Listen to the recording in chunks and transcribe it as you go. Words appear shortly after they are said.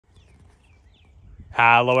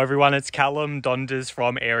Hello everyone, it's Callum Donders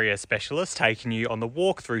from Area Specialist taking you on the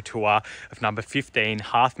walkthrough tour of number 15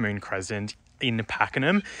 Half Moon Crescent in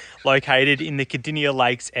Pakenham. Located in the Cardinia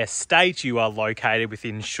Lakes estate, you are located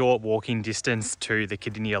within short walking distance to the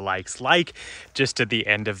Cardinia Lakes Lake, just at the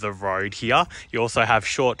end of the road here. You also have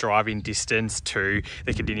short driving distance to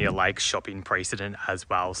the Cardinia Lakes shopping precedent as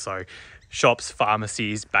well. So shops,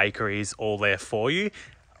 pharmacies, bakeries, all there for you.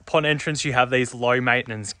 Upon entrance, you have these low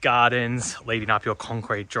maintenance gardens leading up your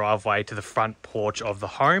concrete driveway to the front porch of the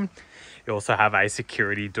home. You also have a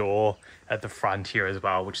security door at the front here as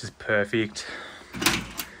well, which is perfect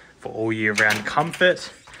for all year round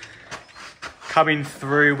comfort. Coming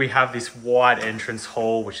through, we have this wide entrance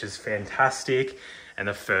hall, which is fantastic, and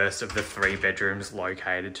the first of the 3 bedrooms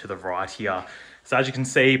located to the right here. So as you can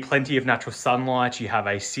see, plenty of natural sunlight. You have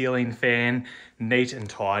a ceiling fan, neat and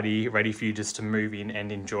tidy, ready for you just to move in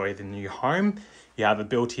and enjoy the new home. You have a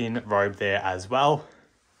built-in robe there as well.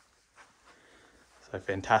 So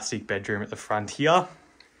fantastic bedroom at the front here.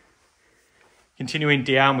 Continuing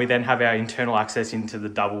down, we then have our internal access into the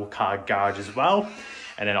double car garage as well.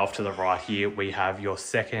 And then off to the right here, we have your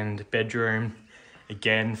second bedroom.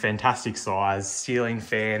 Again, fantastic size, ceiling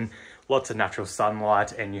fan, lots of natural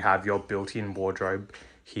sunlight, and you have your built-in wardrobe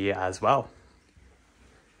here as well.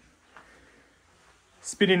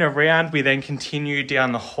 Spinning around, we then continue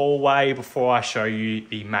down the hallway. Before I show you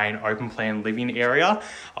the main open plan living area,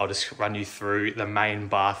 I'll just run you through the main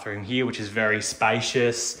bathroom here, which is very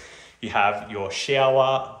spacious. You have your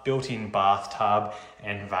shower, built-in bathtub,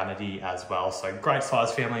 and vanity as well. So great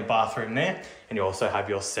size family bathroom there. And you also have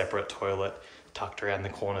your separate toilet tucked around the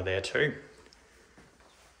corner there too.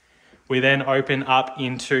 We then open up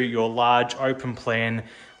into your large open plan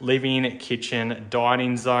living, kitchen,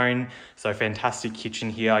 dining zone. So fantastic kitchen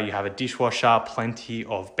here. You have a dishwasher, plenty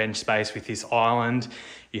of bench space with this island.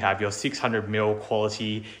 You have your 600ml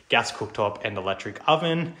quality gas cooktop and electric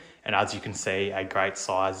oven. And as you can see, a great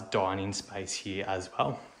size dining space here as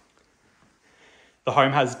well. The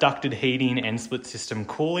home has ducted heating and split system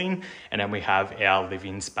cooling. And then we have our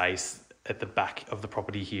living space at the back of the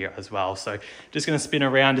property here as well. So just going to spin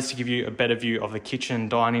around just to give you a better view of the kitchen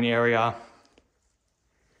dining area.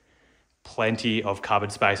 Plenty of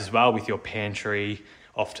cupboard space as well with your pantry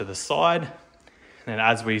off to the side. And then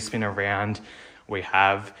as we spin around, we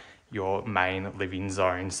have your main living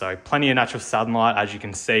zone. So plenty of natural sunlight, as you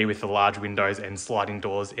can see, with the large windows and sliding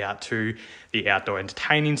doors out to the outdoor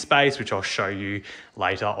entertaining space, which I'll show you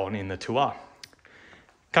later on in the tour.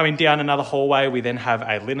 Coming down another hallway, we then have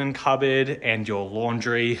a linen cupboard and your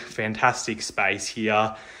laundry. Fantastic space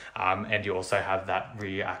here. And you also have that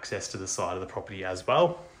rear access to the side of the property as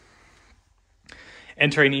well.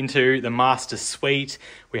 Entering into the master suite,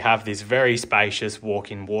 we have this very spacious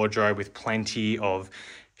walk-in wardrobe with plenty of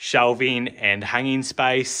shelving and hanging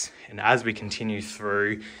space. And as we continue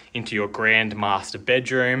through into your grand master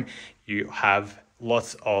bedroom, you have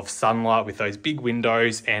lots of sunlight with those big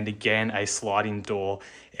windows and again a sliding door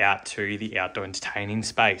out to the outdoor entertaining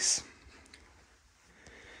space.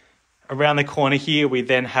 Around the corner here, we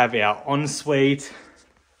then have our ensuite.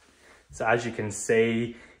 So as you can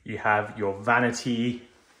see, you have your vanity,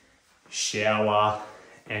 shower,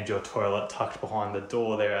 and your toilet tucked behind the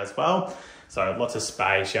door there as well. So lots of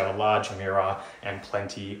space, you have a large mirror and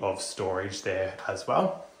plenty of storage there as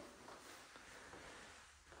well.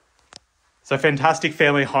 So fantastic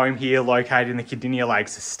family home here located in the Cardinia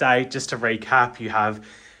Lakes estate. Just to recap, you have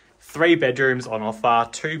 3 bedrooms on offer,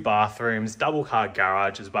 2 bathrooms, double car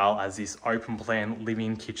garage, as well as this open plan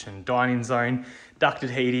living, kitchen, dining zone, ducted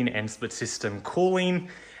heating and split system cooling.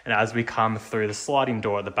 And as we come through the sliding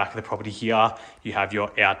door at the back of the property here, you have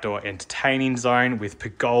your outdoor entertaining zone with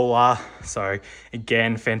pergola. So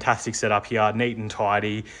again, fantastic setup here, neat and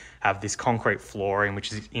tidy. Have this concrete flooring,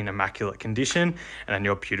 which is in immaculate condition, and then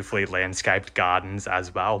your beautifully landscaped gardens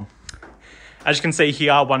as well. As you can see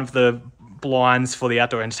here, one of the blinds for the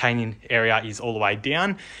outdoor entertaining area is all the way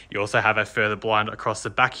down. You also have a further blind across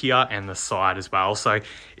the back here and the side as well. So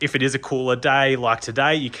if it is a cooler day like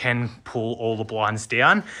today, you can pull all the blinds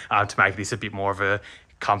down to make this a bit more of a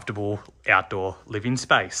comfortable outdoor living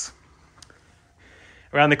space.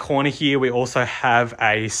 Around the corner here, we also have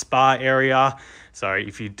a spa area. So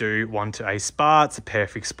if you do want a spa, it's a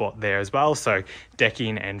perfect spot there as well. So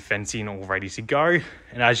decking and fencing all ready to go.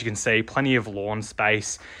 And as you can see, plenty of lawn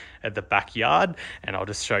space at the backyard. And I'll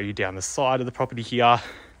just show you down the side of the property here.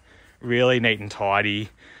 Really neat and tidy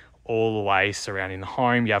all the way surrounding the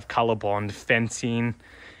home. You have colour bond fencing. And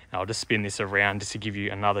I'll just spin this around just to give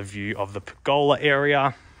you another view of the pergola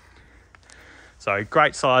area. So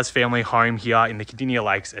great size family home here in the Cardinia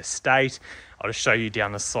Lakes estate. I'll just show you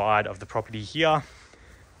down the side of the property here.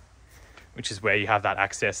 which is where you have that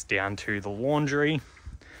access down to the laundry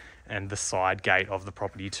and the side gate of the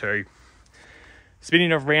property too.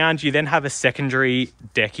 Spinning around, you then have a secondary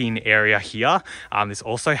decking area here. This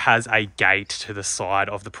also has a gate to the side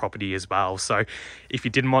of the property as well. So if you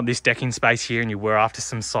didn't want this decking space here and you were after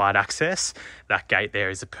some side access, that gate there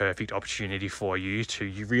is a perfect opportunity for you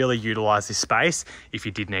to really utilize this space if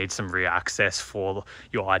you did need some rear access for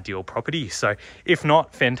your ideal property. So if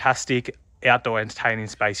not, fantastic outdoor entertaining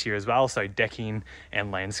space here as well. So decking and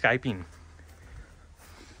landscaping.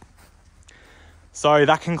 So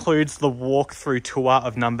that concludes the walkthrough tour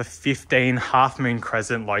of number 15 Half Moon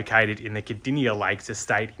Crescent, located in the Cardinia Lakes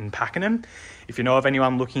estate in Pakenham. If you know of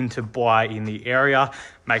anyone looking to buy in the area,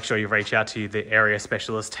 make sure you reach out to the area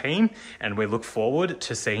specialist team, and we look forward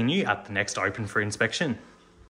to seeing you at the next open for inspection.